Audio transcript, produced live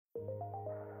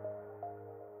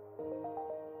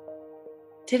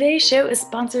Today's show is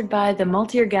sponsored by the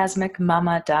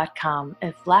multiorgasmicmama.com.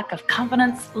 If lack of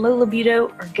confidence, low libido,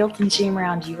 or guilt and shame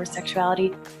around your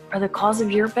sexuality are the cause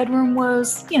of your bedroom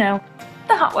woes, the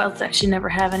hot wild sex you never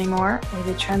have anymore, or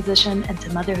the transition into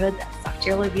motherhood that sucked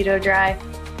your libido dry,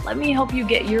 let me help you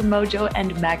get your mojo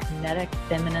and magnetic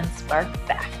feminine spark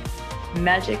back.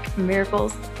 Magic,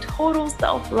 miracles, total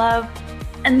self-love,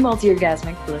 and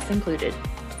multi-orgasmic bliss included.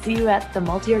 See you at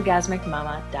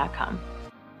themultiorgasmicmama.com.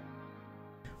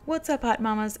 What's up, hot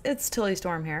mamas? It's Tilly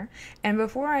Storm here. And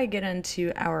before I get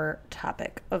into our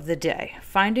topic of the day,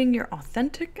 finding your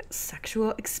authentic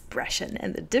sexual expression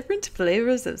and the different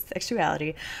flavors of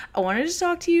sexuality, I wanted to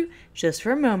talk to you just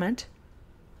for a moment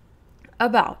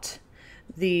about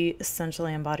the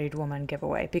Essentially Embodied Woman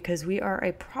giveaway, because we are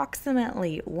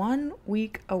approximately 1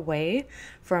 week away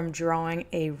from drawing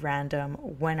a random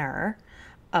winner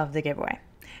of the giveaway.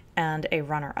 And a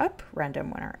runner-up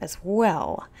random winner as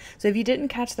well. So if you didn't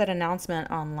catch that announcement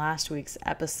on last week's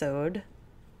episode,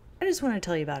 I just want to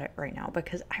tell you about it right now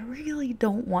because I really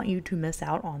don't want you to miss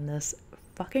out on this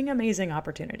fucking amazing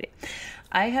opportunity.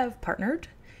 I have partnered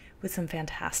with some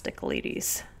fantastic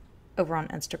ladies over on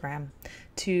Instagram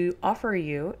to offer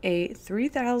you a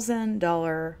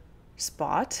 $3,000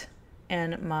 spot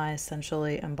in my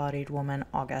Essentially Embodied Woman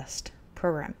August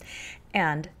program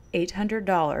and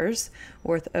 $800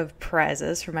 worth of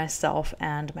prizes for myself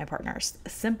and my partners,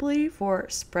 simply for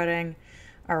spreading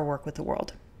our work with the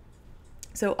world.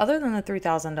 So other than the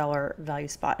 $3,000 value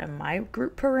spot in my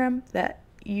group program that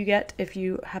you get if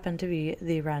you happen to be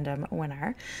the random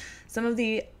winner, some of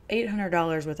the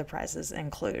 $800 worth of prizes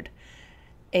include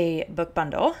a book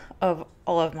bundle of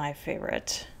all of my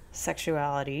favorite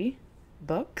sexuality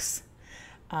books,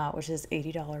 which is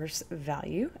 $80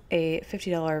 value, a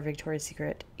 $50 Victoria's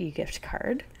Secret e-gift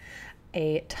card,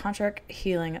 a Tantric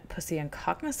Healing Pussy and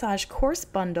Cock Massage course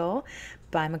bundle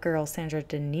by my girl Sandra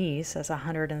Denise, that's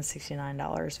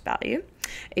 $169 value,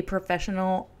 a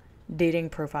professional dating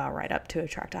profile write-up to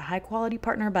attract a high-quality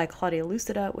partner by Claudia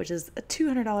Lucida, which is a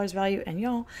 $200 value. And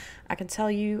y'all, I can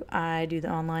tell you, I do the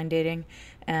online dating,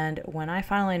 and when I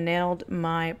finally nailed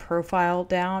my profile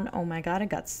down, oh my God, it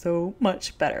got so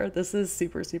much better. This is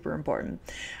super, super important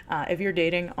if you're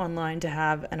dating online to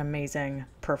have an amazing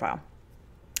profile.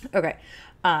 Okay.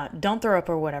 Don't throw up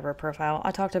or whatever profile.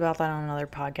 I talked about that on another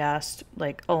podcast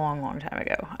like a long, long time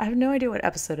ago. I have no idea what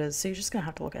episode it is, so you're just going to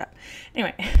have to look it up.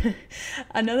 Anyway,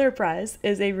 another prize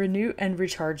is a Renew and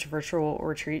Recharge virtual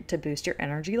retreat to boost your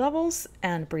energy levels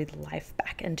and breathe life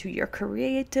back into your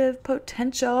creative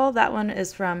potential. That one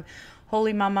is from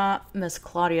Holy Mama, Miss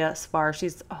Claudia Spar.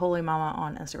 She's Holy Mama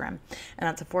on Instagram. And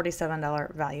that's a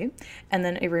 $47 value. And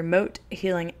then a remote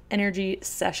healing energy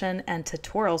session and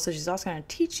tutorial. So she's also going to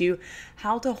teach you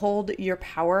how to hold your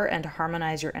power and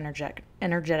harmonize your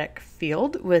energetic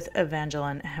field with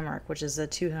Evangeline Hemrick, which is a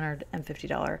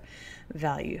 $250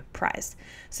 value prize.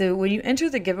 So when you enter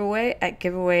the giveaway at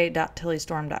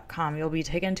giveaway.tillystorm.com, you'll be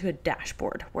taken to a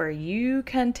dashboard where you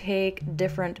can take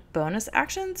different bonus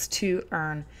actions to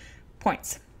earn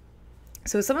points.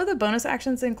 So some of the bonus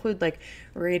actions include like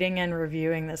rating and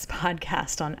reviewing this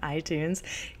podcast on iTunes.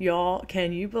 Y'all,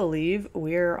 can you believe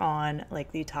we're on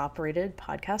like the top rated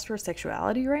podcast for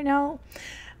sexuality right now?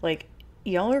 Like,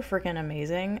 y'all are freaking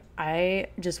amazing. I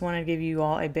just want to give you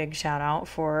all a big shout out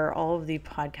for all of the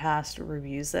podcast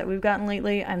reviews that we've gotten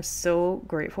lately. I'm so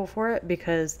grateful for it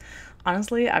because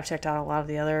honestly, I've checked out a lot of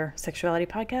the other sexuality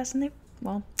podcasts and they,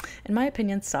 well, in my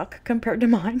opinion, suck compared to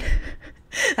mine.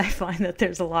 I find that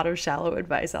there's a lot of shallow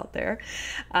advice out there.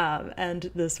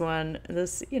 And this,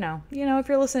 if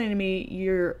you're listening to me,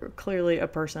 you're clearly a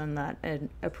person that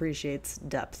appreciates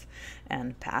depth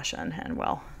and passion. And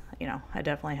well, I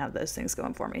definitely have those things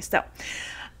going for me. So,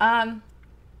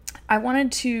 I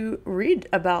wanted to read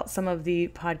about some of the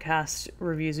podcast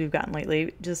reviews we've gotten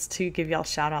lately, just to give y'all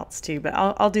shout outs too, but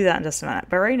I'll do that in just a minute.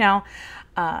 But right now,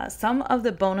 some of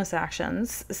the bonus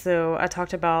actions. So I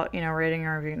talked about, rating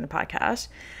and reviewing the podcast,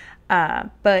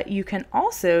 but you can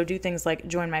also do things like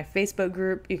join my Facebook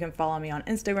group. You can follow me on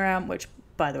Instagram, which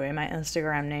by the way, my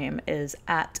Instagram name is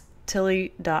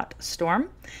 @tilly.storm.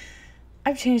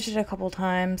 I've changed it a couple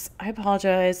times. I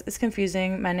apologize. It's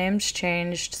confusing. My name's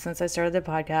changed since I started the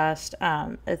podcast.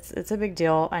 It's a big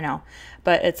deal, I know,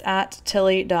 but it's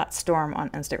 @tilly.storm on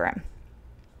Instagram.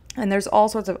 And there's all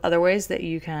sorts of other ways that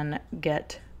you can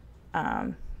get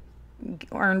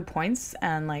earn points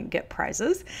and like get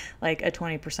prizes, like a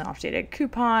 20% off dated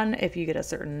coupon if you get a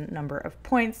certain number of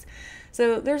points.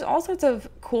 So there's all sorts of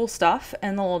cool stuff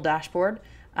in the little dashboard.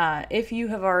 If you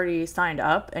have already signed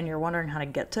up and you're wondering how to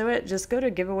get to it, just go to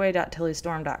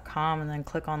giveaway.tillystorm.com and then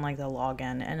click on like the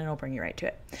login and it'll bring you right to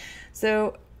it.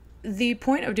 So the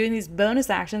point of doing these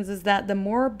bonus actions is that the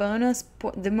more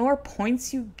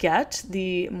points you get,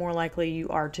 the more likely you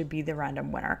are to be the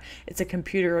random winner. It's a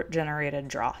computer generated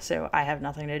draw, so I have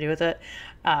nothing to do with it.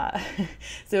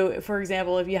 So for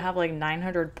example, if you have like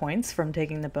 900 points from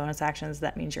taking the bonus actions,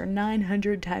 that means you're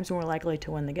 900 times more likely to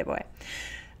win the giveaway.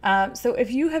 So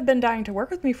if you have been dying to work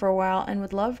with me for a while and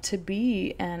would love to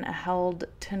be in a held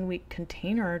 10-week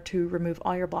container to remove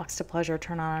all your blocks to pleasure,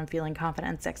 turn on and feeling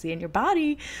confident and sexy in your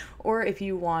body, or if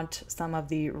you want some of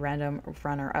the random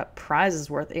runner-up prizes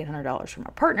worth $800 from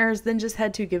our partners, then just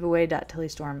head to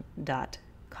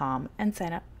giveaway.tillystorm.com and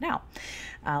sign up now.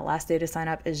 Last day to sign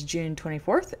up is June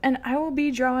 24th, and I will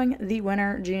be drawing the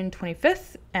winner June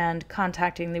 25th and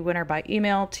contacting the winner by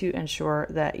email to ensure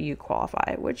that you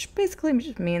qualify, which basically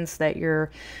just means that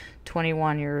you're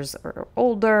 21 years or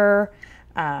older,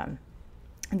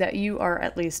 that you are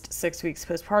at least 6 weeks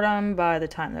postpartum by the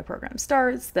time the program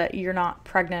starts, that you're not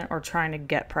pregnant or trying to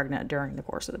get pregnant during the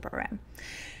course of the program.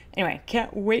 Anyway,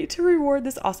 can't wait to reward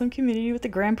this awesome community with the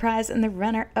grand prize and the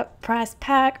runner-up prize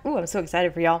pack. Ooh, I'm so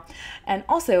excited for y'all. And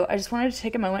also, I just wanted to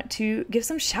take a moment to give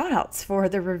some shout-outs for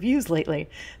the reviews lately.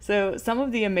 So some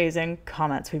of the amazing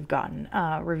comments we've gotten,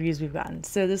 reviews we've gotten.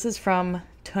 So this is from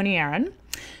Tony Aaron.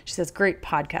 She says, great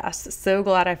podcast. So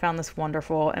glad I found this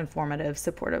wonderful, informative,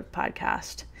 supportive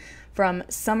podcast. From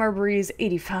Summer Breeze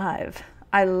 85.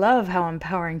 I love how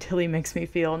empowering Tilly makes me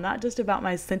feel, not just about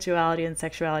my sensuality and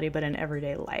sexuality, but in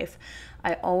everyday life.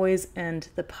 I always end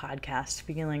the podcast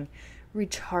feeling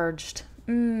recharged.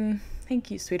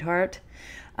 Thank you, sweetheart.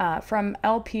 From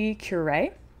LP Cure,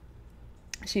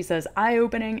 she says,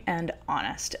 eye-opening and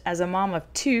honest. As a mom of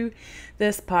 2,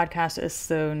 this podcast is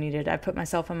so needed. I put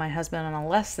myself and my husband on a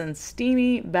less than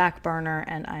steamy back burner,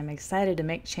 and I'm excited to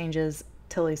make changes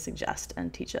Tilly suggests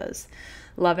and teaches.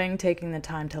 Loving taking the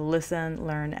time to listen,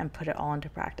 learn, and put it all into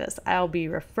practice. I'll be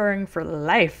referring for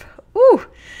life. Ooh,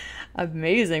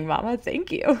 amazing, Mama.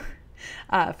 Thank you.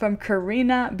 From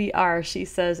Karina BR, she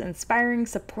says, inspiring,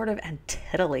 supportive, and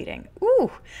titillating.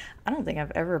 Ooh, I don't think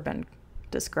I've ever been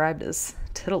described as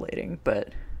titillating, but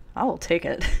I will take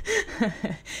it.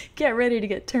 Get ready to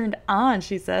get turned on,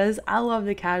 she says. I love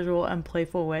the casual and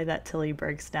playful way that Tilly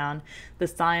breaks down the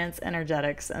science,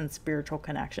 energetics, and spiritual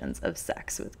connections of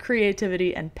sex with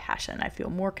creativity and passion. I feel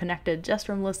more connected just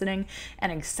from listening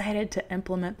and excited to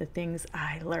implement the things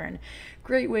I learn.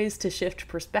 Great ways to shift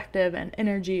perspective and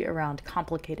energy around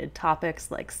complicated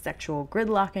topics like sexual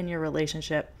gridlock in your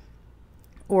relationship,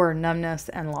 or numbness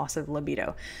and loss of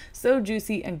libido. So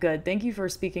juicy and good. Thank you for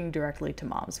speaking directly to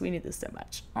moms. We need this so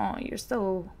much. Oh, you're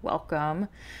so welcome.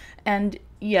 And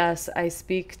yes, I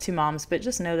speak to moms, but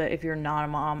just know that if you're not a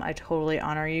mom, I totally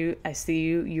honor you. I see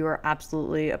you. You are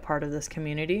absolutely a part of this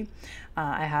community.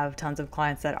 I have tons of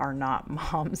clients that are not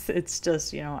moms. It's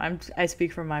just, I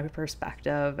speak from my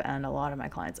perspective, and a lot of my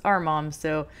clients are moms.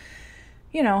 So,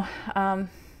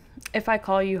 if I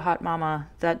call you hot mama,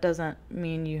 that doesn't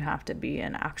mean you have to be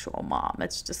an actual mom.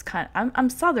 It's just I'm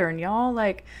Southern, y'all.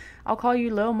 Like, I'll call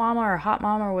you little mama or hot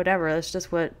mama or whatever. That's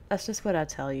just what I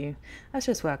tell you. That's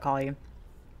just what I call you.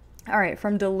 All right,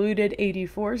 from Deluded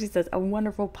 84, she says, a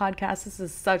wonderful podcast. This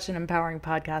is such an empowering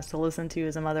podcast to listen to.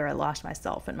 As a mother, I lost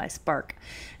myself in my spark.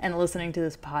 And listening to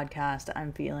this podcast,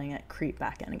 I'm feeling it creep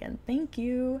back in again. Thank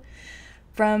you.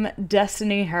 From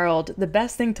Destiny Herald, the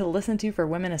best thing to listen to for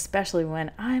women, especially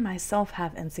when I myself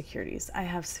have insecurities. I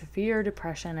have severe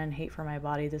depression and hate for my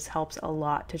body. This helps a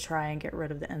lot to try and get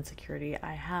rid of the insecurity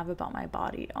I have about my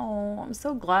body. Oh, I'm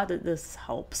so glad that this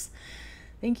helps.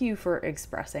 Thank you for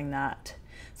expressing that.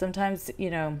 Sometimes,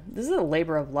 this is a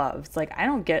labor of love. It's like, I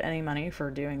don't get any money for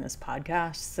doing this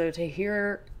podcast. So to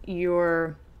hear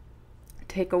your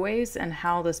takeaways and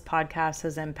how this podcast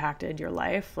has impacted your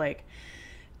life,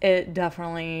 it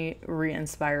definitely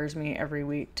re-inspires me every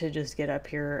week to just get up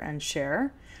here and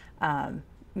share,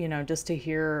 just to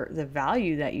hear the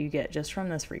value that you get just from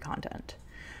this free content.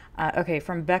 Okay,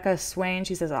 from Becca Swain,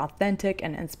 she says, authentic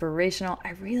and inspirational.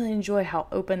 I really enjoy how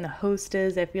open the host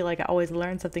is. I feel like I always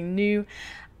learn something new.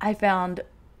 I found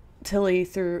Tilly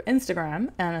through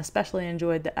Instagram and especially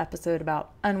enjoyed the episode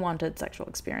about unwanted sexual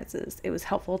experiences. It was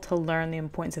helpful to learn the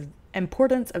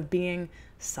importance of being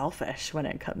selfish when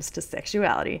it comes to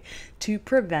sexuality to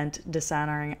prevent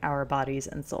dishonoring our bodies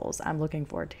and souls. I'm looking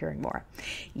forward to hearing more.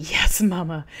 Yes,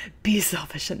 mama, be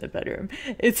selfish in the bedroom.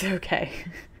 It's okay.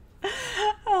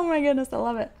 Oh my goodness, I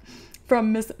love it.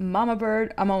 From Miss Mama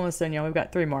Bird, I'm almost done, y'all. We've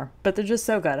got 3 more, but they're just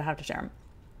so good. I have to share them.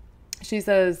 She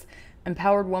says,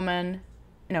 empowered woman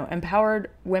empowered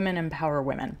women empower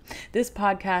women. This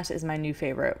podcast is my new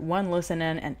favorite. One listen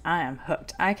in and I am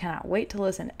hooked. I cannot wait to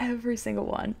listen to every single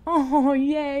one. Oh,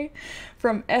 yay.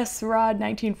 From S-Rod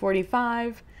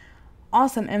 1945.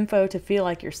 Awesome info to feel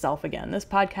like yourself again. This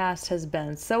podcast has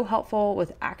been so helpful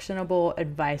with actionable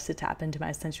advice to tap into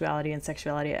my sensuality and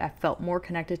sexuality. I felt more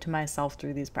connected to myself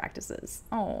through these practices.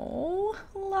 Oh,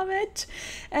 love it.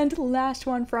 And last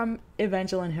one from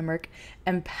Evangeline Hemrick,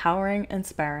 empowering,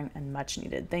 inspiring, and much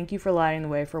needed. Thank you for lighting the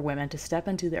way for women to step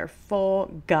into their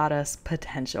full goddess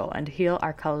potential and heal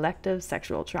our collective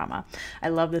sexual trauma. I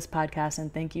love this podcast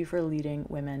and thank you for leading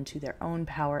women to their own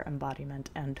power, embodiment,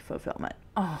 and fulfillment.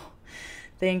 Oh,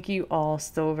 thank you all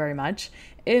so very much.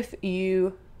 If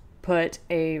you put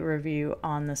a review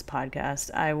on this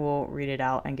podcast, I will read it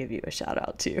out and give you a shout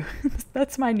out too.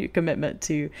 That's my new commitment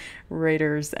to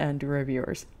raters and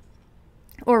reviewers.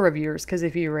 Or reviewers, because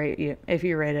if you rate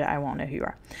it, I won't know who you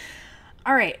are.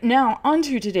 All right, now on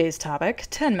to today's topic,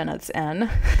 10 minutes in.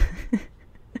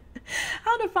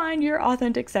 How to find your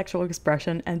authentic sexual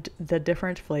expression and the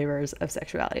different flavors of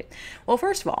sexuality. Well,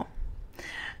 first of all,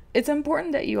 it's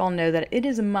important that you all know that it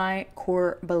is my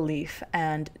core belief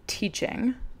and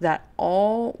teaching that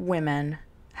all women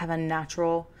have a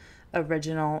natural,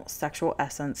 original sexual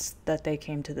essence that they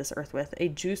came to this earth with. A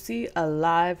juicy,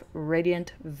 alive,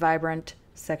 radiant, vibrant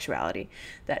sexuality.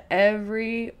 That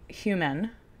every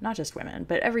human, not just women,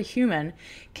 but every human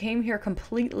came here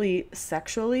completely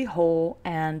sexually whole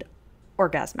and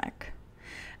orgasmic.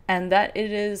 And that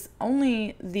it is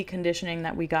only the conditioning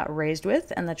that we got raised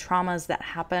with and the traumas that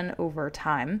happen over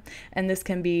time. And this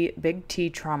can be big T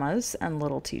traumas and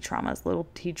little t traumas. Little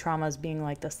t traumas being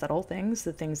like the subtle things,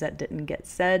 the things that didn't get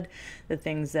said, the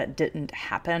things that didn't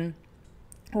happen,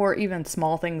 or even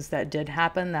small things that did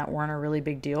happen that weren't a really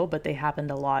big deal, but they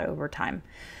happened a lot over time.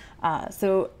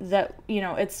 So that,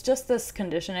 it's just this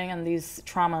conditioning and these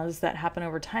traumas that happen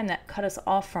over time that cut us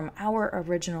off from our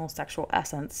original sexual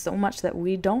essence so much that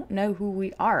we don't know who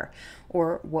we are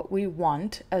or what we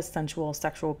want as sensual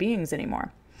sexual beings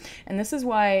anymore. And this is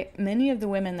why many of the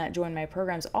women that join my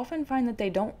programs often find that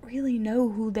they don't really know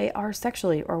who they are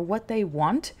sexually or what they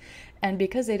want. And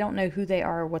because they don't know who they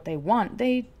are or what they want,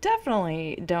 they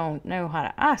definitely don't know how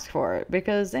to ask for it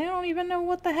because they don't even know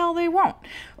what the hell they want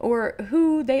or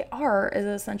who they are as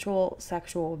a sensual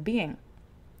sexual being.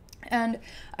 And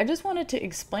I just wanted to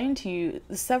explain to you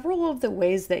several of the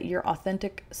ways that your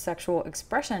authentic sexual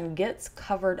expression gets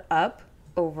covered up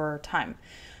over time.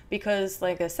 Because,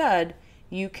 like I said,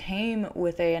 you came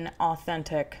with an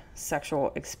authentic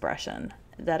sexual expression.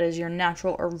 That is your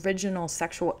natural, original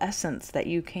sexual essence that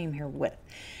you came here with.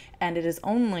 And it is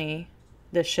only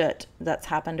the shit that's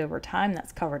happened over time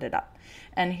that's covered it up.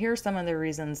 And here's some of the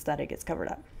reasons that it gets covered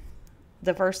up.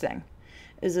 The first thing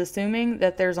is assuming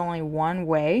that there's only one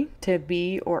way to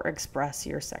be or express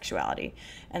your sexuality.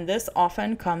 And this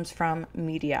often comes from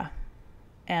media.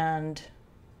 And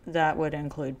that would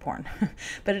include porn.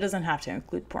 But it doesn't have to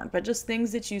include porn. But just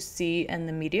things that you see in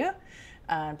the media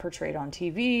portrayed on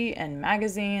TV and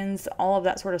magazines, all of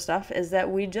that sort of stuff, is that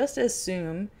we just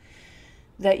assume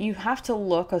that you have to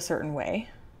look a certain way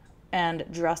and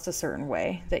dress a certain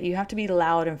way, that you have to be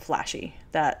loud and flashy,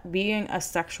 that being a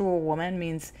sexual woman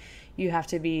means you have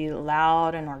to be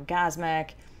loud and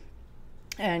orgasmic,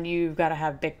 and you've got to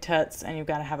have big tits, and you've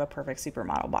got to have a perfect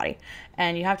supermodel body,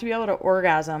 and you have to be able to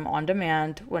orgasm on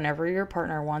demand whenever your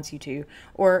partner wants you to,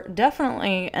 or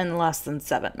definitely in less than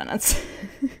 7 minutes.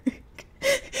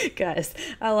 Guys,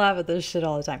 I laugh at this shit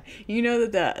all the time. You know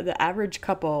that the average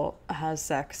couple has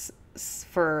sex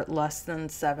for less than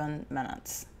 7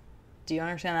 minutes. Do you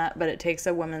understand that? But it takes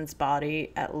a woman's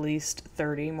body at least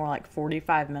 30, more like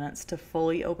 45 minutes to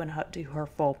fully open up to her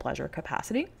full pleasure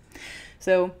capacity.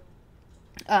 So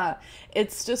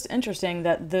it's just interesting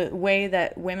that the way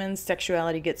that women's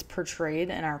sexuality gets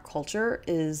portrayed in our culture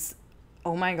is,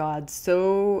 oh my God,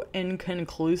 so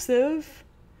inconclusive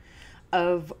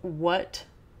of what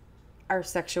our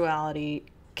sexuality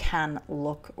can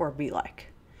look or be like.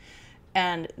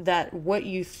 And that what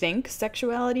you think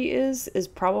sexuality is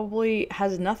probably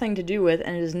has nothing to do with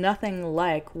and is nothing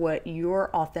like what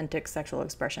your authentic sexual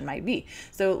expression might be.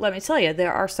 So let me tell you,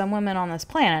 there are some women on this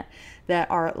planet that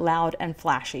are loud and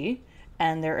flashy,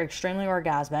 and they're extremely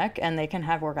orgasmic, and they can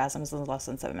have orgasms in less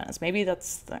than 7 minutes. Maybe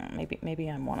that's, maybe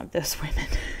I'm one of those women.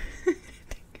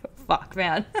 Fuck,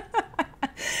 man.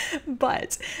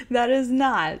 But that is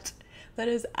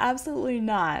absolutely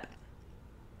not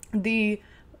the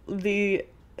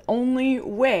only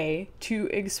way to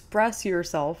express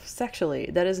yourself sexually.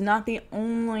 That is not the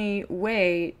only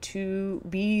way to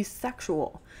be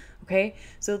sexual. Okay,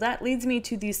 so that leads me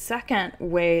to the second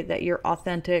way that your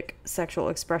authentic sexual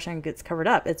expression gets covered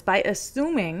up. It's by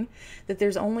assuming that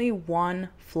there's only one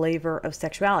flavor of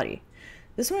sexuality.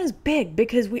 This one is big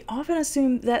because we often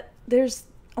assume that there's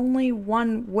only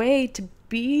one way to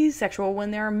be sexual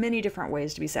when there are many different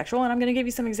ways to be sexual. And I'm going to give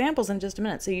you some examples in just a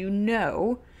minute so you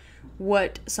know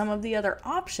what some of the other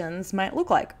options might look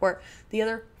like, or the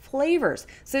other flavors.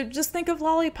 So just think of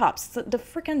lollipops, the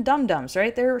freaking dum-dums,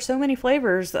 right? There are so many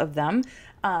flavors of them.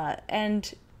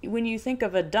 And when you think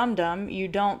of a dum-dum, you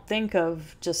don't think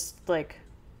of just like,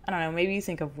 I don't know, maybe you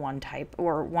think of one type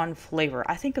or one flavor.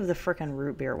 I think of the freaking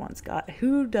root beer ones. God,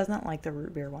 who doesn't like the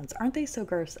root beer ones? Aren't they so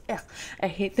gross? Ugh, I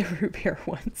hate the root beer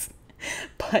ones.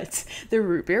 But the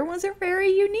root beer ones are very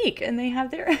unique, and they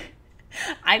have their...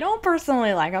 I don't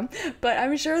personally like them, but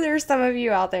I'm sure there's some of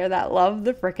you out there that love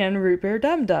the frickin' root beer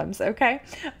dum-dums, okay?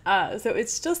 So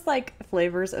it's just like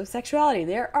flavors of sexuality.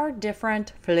 There are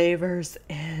different flavors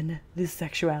in the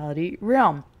sexuality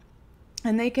realm,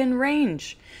 and they can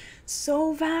range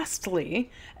so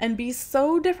vastly and be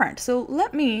so different. So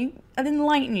let me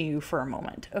enlighten you for a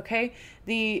moment, okay?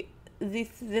 The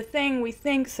thing we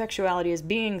think sexuality is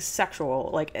being sexual,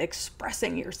 like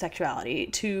expressing your sexuality,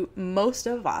 to most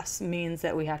of us means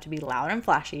that we have to be loud and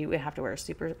flashy. We have to wear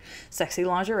super sexy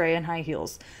lingerie and high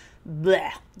heels.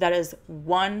 Blech. That is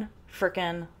one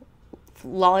freaking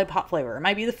lollipop flavor. It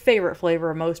might be the favorite flavor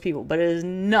of most people, but it is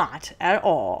not at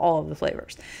all of the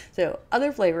flavors. So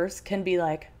other flavors can be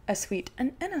like a sweet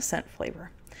and innocent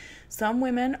flavor. Some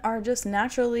women are just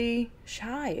naturally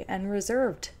shy and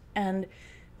reserved, and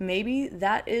maybe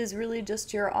that is really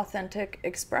just your authentic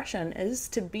expression, is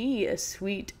to be a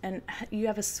sweet, and you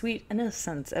have a sweet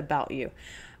innocence about you.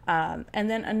 And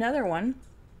then another one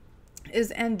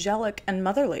is angelic and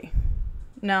motherly.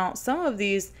 Now, some of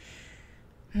these,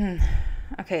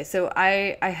 okay, so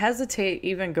I hesitate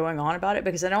even going on about it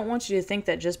because I don't want you to think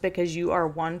that just because you are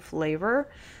one flavor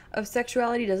of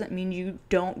sexuality doesn't mean you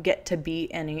don't get to be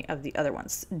any of the other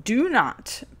ones. Do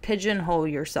not pigeonhole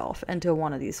yourself into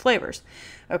one of these flavors,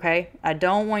 okay? I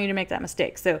don't want you to make that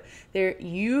mistake. So there,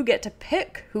 you get to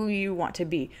pick who you want to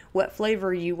be, what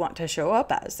flavor you want to show up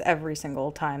as every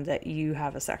single time that you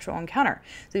have a sexual encounter.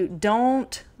 So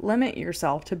don't limit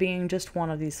yourself to being just one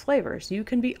of these flavors. You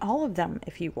can be all of them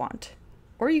if you want,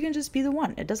 or you can just be the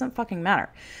one. It doesn't fucking matter.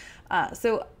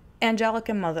 So angelic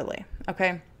and motherly,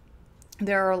 okay?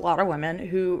 There are a lot of women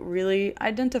who really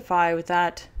identify with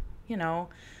that,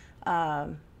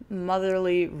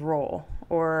 motherly role,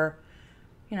 or,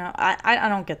 I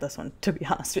don't get this one, to be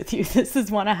honest with you. This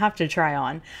is one I have to try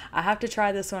on. I have to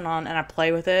try this one on and I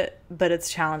play with it, but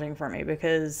it's challenging for me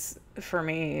because for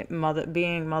me,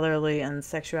 being motherly and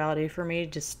sexuality for me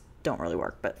just don't really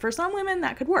work. But for some women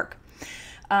that could work.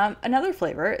 Another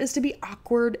flavor is to be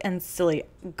awkward and silly.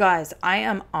 Guys, I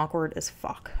am awkward as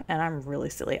fuck, and I'm really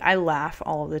silly. I laugh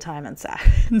all of the time in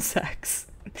sex.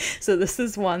 So this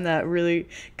is one that really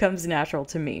comes natural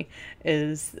to me,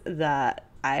 is that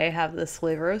I have this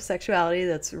flavor of sexuality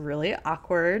that's really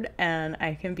awkward, and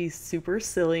I can be super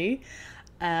silly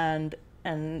and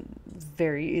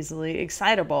very easily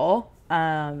excitable,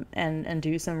 and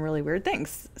do some really weird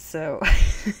things. So...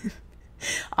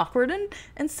 awkward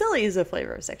and silly is a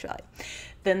flavor of sexuality.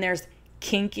 Then there's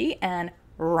kinky and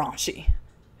raunchy.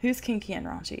 Who's kinky and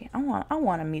raunchy? I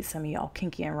want to meet some of y'all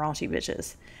kinky and raunchy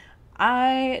bitches.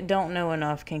 I don't know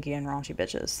enough kinky and raunchy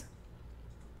bitches.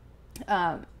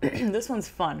 This one's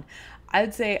fun.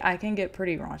 I'd say I can get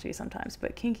pretty raunchy sometimes,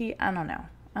 but kinky, I don't know.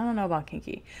 I don't know about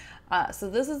kinky. So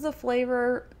this is a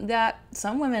flavor that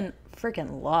some women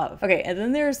freaking love. Okay, and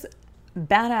then there's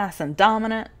badass and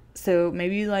dominant. So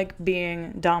maybe you like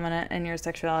being dominant in your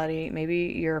sexuality.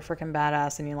 Maybe you're a freaking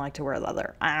badass and you like to wear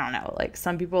leather. I don't know. Like,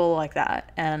 some people like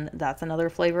that, and that's another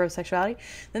flavor of sexuality.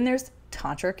 Then there's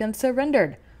tantric and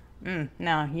surrendered.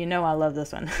 Now, I love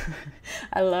this one.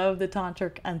 I love the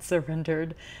tantric and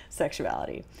surrendered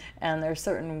sexuality. And there's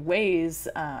certain ways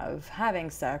of having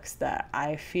sex that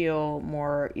I feel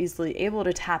more easily able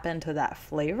to tap into that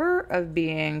flavor of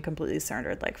being completely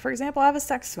surrendered. Like, for example, I have a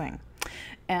sex swing.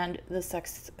 And the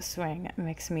sex swing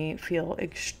makes me feel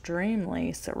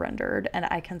extremely surrendered, and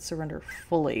I can surrender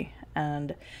fully.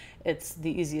 And it's the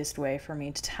easiest way for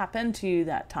me to tap into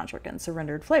that tantric and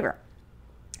surrendered flavor.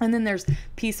 And then there's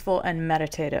peaceful and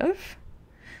meditative.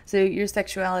 So your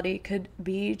sexuality could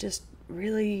be just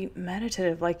really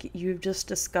meditative, like you've just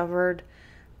discovered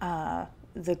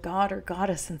the god or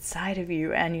goddess inside of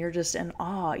you, and you're just in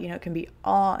awe. It can be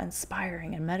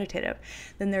awe-inspiring and meditative.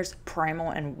 Then there's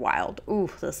primal and wild. Ooh,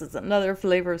 this is another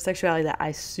flavor of sexuality that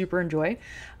I super enjoy.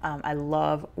 I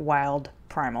love wild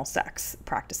primal sex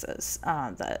practices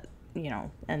that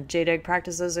and JDEG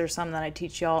practices, there's some that I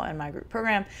teach y'all in my group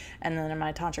program. And then in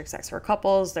my tantric sex for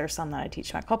couples, there's some that I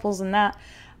teach my couples in that.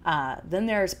 Then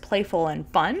there's playful and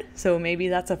fun. So maybe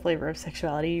that's a flavor of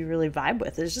sexuality you really vibe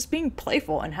with, is just being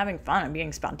playful and having fun and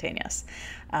being spontaneous.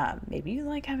 Maybe you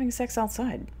like having sex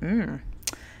outside.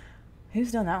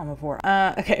 Who's done that one before?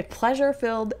 Okay,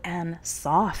 pleasure-filled and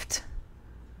soft.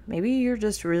 Maybe you're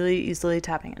just really easily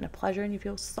tapping into pleasure and you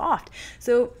feel soft.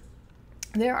 So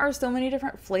there are so many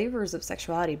different flavors of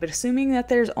sexuality, but assuming that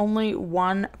there's only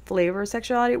one flavor of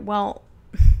sexuality, well,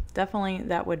 definitely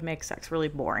that would make sex really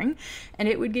boring, and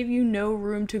it would give you no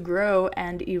room to grow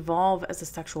and evolve as a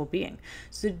sexual being.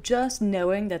 So just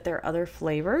knowing that there are other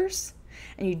flavors,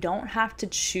 and you don't have to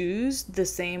choose the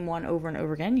same one over and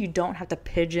over again. You don't have to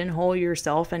pigeonhole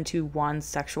yourself into one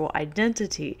sexual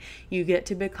identity. You get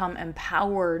to become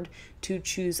empowered to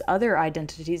choose other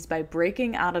identities by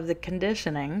breaking out of the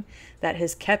conditioning that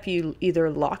has kept you either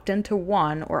locked into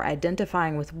one or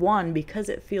identifying with one because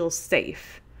it feels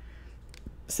safe.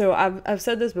 So I've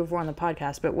said this before on the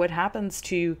podcast, but what happens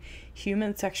to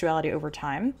human sexuality over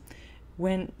time,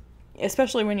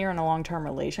 especially when you're in a long-term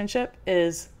relationship,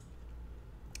 is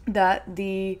that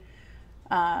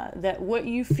that what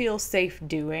you feel safe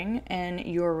doing in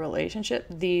your relationship,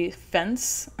 the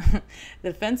fence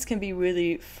can be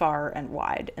really far and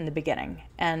wide in the beginning.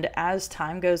 And as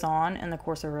time goes on in the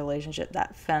course of a relationship,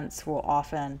 that fence will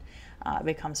often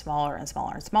become smaller and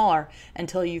smaller and smaller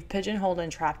until you've pigeonholed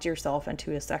and trapped yourself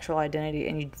into a sexual identity,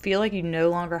 and you feel like you no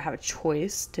longer have a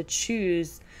choice to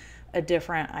choose a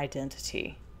different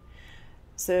identity.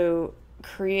 So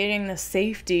creating the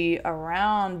safety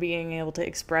around being able to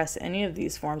express any of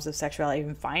these forms of sexuality,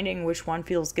 even finding which one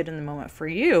feels good in the moment for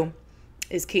you,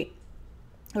 is key.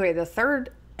 Okay, the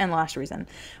third and last reason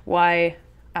why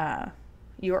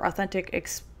your authentic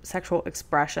sexual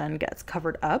expression gets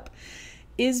covered up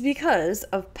is because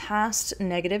of past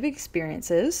negative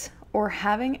experiences or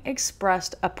having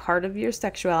expressed a part of your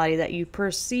sexuality that you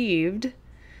perceived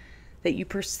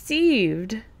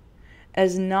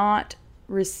as not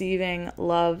receiving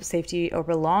love, safety, or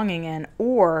belonging in,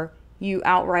 or you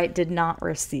outright did not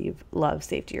receive love,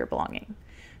 safety, or belonging.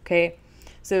 Okay,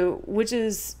 so which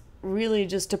is really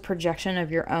just a projection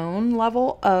of your own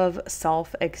level of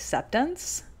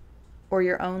self-acceptance or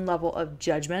your own level of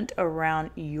judgment around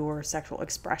your sexual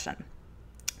expression.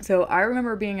 So I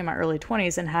remember being in my early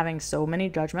 20s and having so many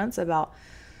judgments about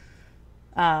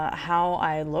how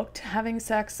I looked having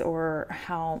sex or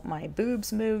how my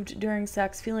boobs moved during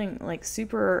sex, feeling like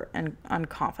super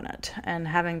unconfident and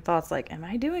having thoughts like, am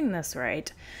I doing this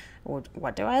right?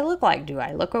 What do I look like? Do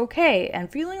I look okay? And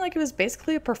feeling like it was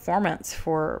basically a performance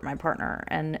for my partner,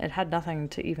 and it had nothing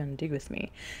to even do with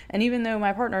me. And even though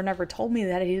my partner never told me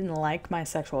that he didn't like my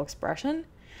sexual expression,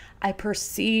 I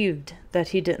perceived that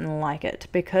he didn't like it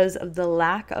because of the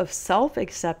lack of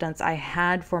self-acceptance I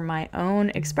had for my own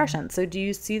expression. So do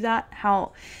you see that?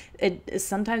 How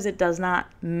sometimes it does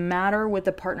not matter what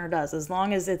the partner does, as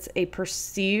long as it's a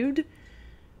perceived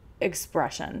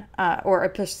expression or a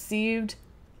perceived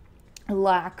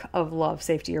lack of love,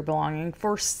 safety, or belonging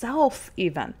for self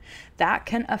even, that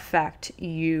can affect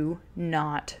you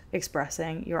not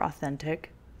expressing your authentic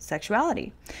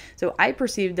sexuality. So I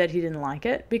perceived that he didn't like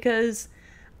it because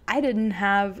I didn't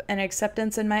have an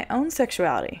acceptance in my own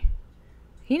sexuality.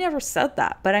 He never said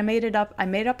that, but I made it up. I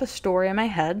made up a story in my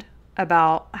head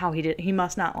about how he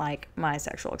must not like my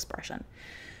sexual expression.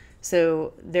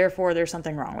 So therefore there's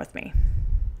something wrong with me.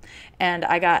 And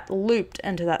I got looped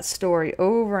into that story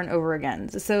over and over again.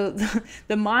 So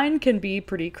the mind can be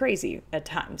pretty crazy at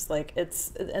times.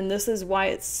 And this is why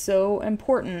it's so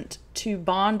important to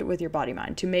bond with your body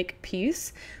mind, to make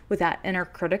peace with that inner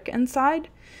critic inside,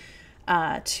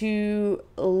 to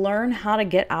learn how to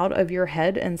get out of your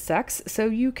head in sex so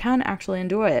you can actually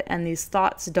enjoy it. And these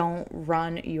thoughts don't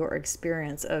run your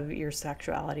experience of your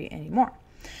sexuality anymore.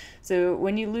 So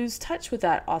when you lose touch with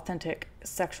that authentic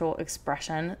sexual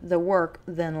expression, the work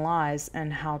then lies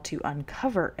in how to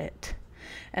uncover it.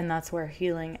 And that's where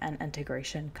healing and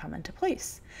integration come into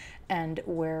place. And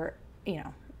where,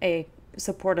 a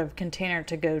supportive container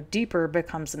to go deeper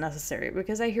becomes necessary.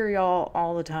 Because I hear y'all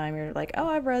all the time, you're like, oh,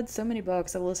 I've read so many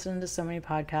books, I've listened to so many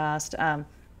podcasts,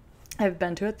 I've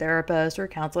been to a therapist or a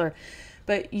counselor,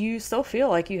 but you still feel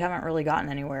like you haven't really gotten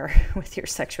anywhere with your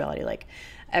sexuality. Like,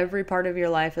 every part of your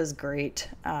life is great,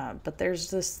 but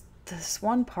there's this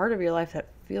one part of your life that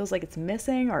feels like it's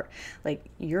missing, or like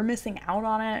you're missing out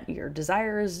on it. Your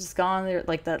desire is just gone. There,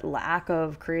 like that lack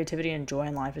of creativity and joy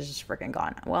in life is just freaking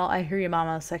gone. Well, I hear you,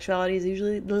 mama. Sexuality is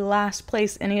usually the last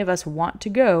place any of us want to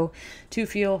go to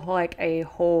feel like a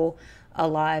whole,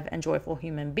 alive and joyful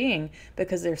human being,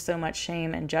 because there's so much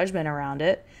shame and judgment around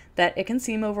it that it can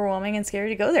seem overwhelming and scary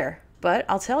to go there. But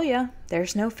I'll tell you,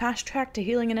 there's no fast track to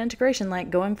healing and integration like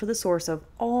going for the source of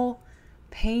all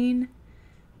pain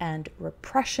and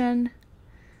repression: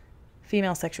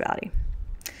 female sexuality.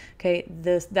 Okay,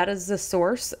 that is the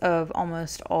source of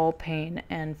almost all pain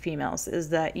in females, is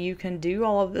that you can do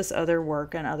all of this other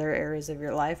work in other areas of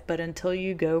your life, but until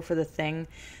you go for the thing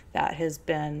that has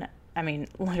been,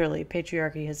 literally,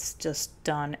 patriarchy has just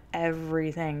done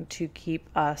everything to keep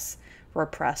us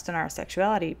repressed in our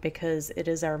sexuality, because it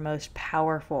is our most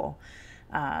powerful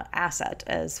asset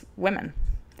as women.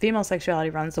 Female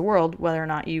sexuality runs the world, whether or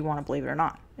not you want to believe it or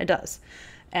not. It does.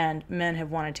 And men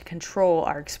have wanted to control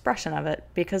our expression of it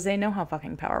because they know how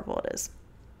fucking powerful it is.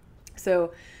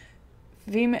 So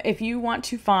if you want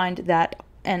to find that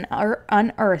and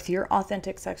unearth your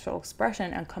authentic sexual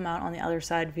expression and come out on the other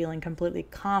side feeling completely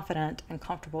confident and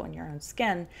comfortable in your own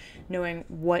skin, knowing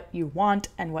what you want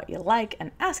and what you like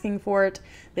and asking for it,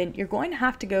 then you're going to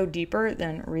have to go deeper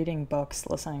than reading books,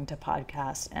 listening to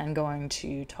podcasts, and going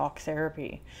to talk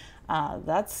therapy.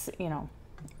 That's,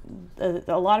 a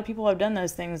lot of people have done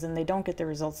those things and they don't get the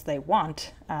results they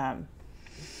want,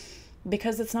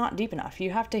 because it's not deep enough.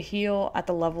 You have to heal at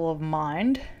the level of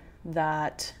mind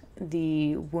that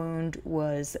the wound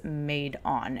was made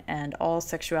on, and all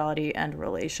sexuality and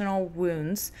relational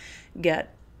wounds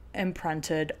get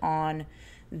imprinted on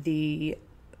the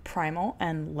primal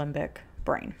and limbic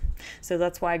brain. So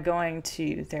that's why going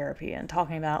to therapy and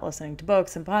talking about listening to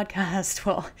books and podcasts,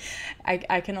 well,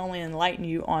 I can only enlighten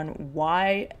you on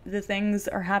why the things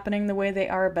are happening the way they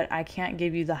are, but I can't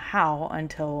give you the how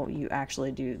until you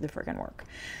actually do the friggin' work.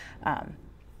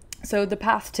 So the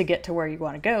path to get to where you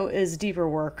want to go is deeper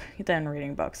work than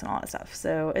reading books and all that stuff.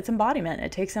 So it's embodiment.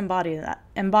 It takes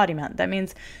embodiment. That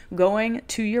means going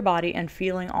to your body and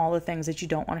feeling all the things that you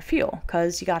don't want to feel,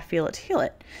 because you got to feel it to heal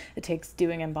it. It takes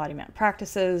doing embodiment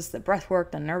practices, the breath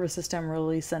work, the nervous system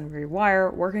release and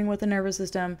rewire, working with the nervous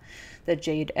system, the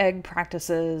jade egg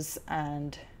practices,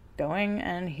 and going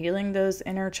and healing those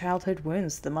inner childhood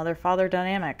wounds, the mother-father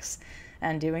dynamics,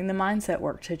 and doing the mindset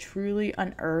work to truly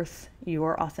unearth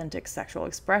your authentic sexual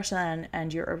expression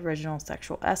and your original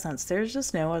sexual essence. There's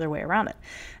just no other way around it.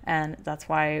 And that's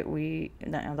why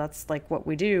that's like what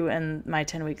we do in my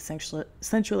 10-week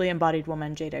Sensually Embodied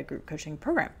Woman Jade Egg Group Coaching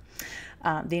Program.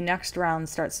 The next round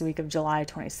starts the week of July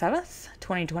 27th,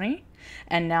 2020.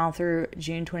 And now through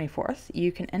June 24th,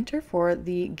 you can enter for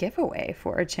the giveaway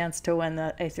for a chance to win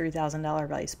a $3,000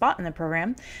 value spot in the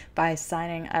program by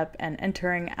signing up and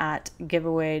entering at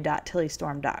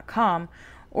giveaway.tillystorm.com.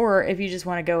 Or if you just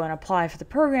want to go and apply for the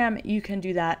program, you can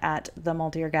do that at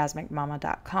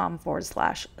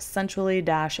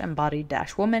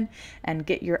themultiorgasmicmama.com/sensually-embodied-woman and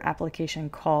get your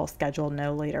application call scheduled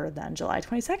no later than July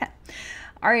 22nd.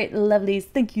 All right, lovelies,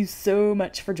 thank you so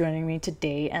much for joining me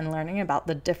today and learning about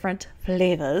the different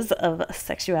flavors of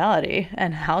sexuality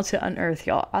and how to unearth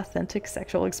your authentic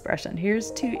sexual expression.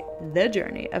 Here's to the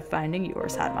journey of finding your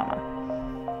sad mama.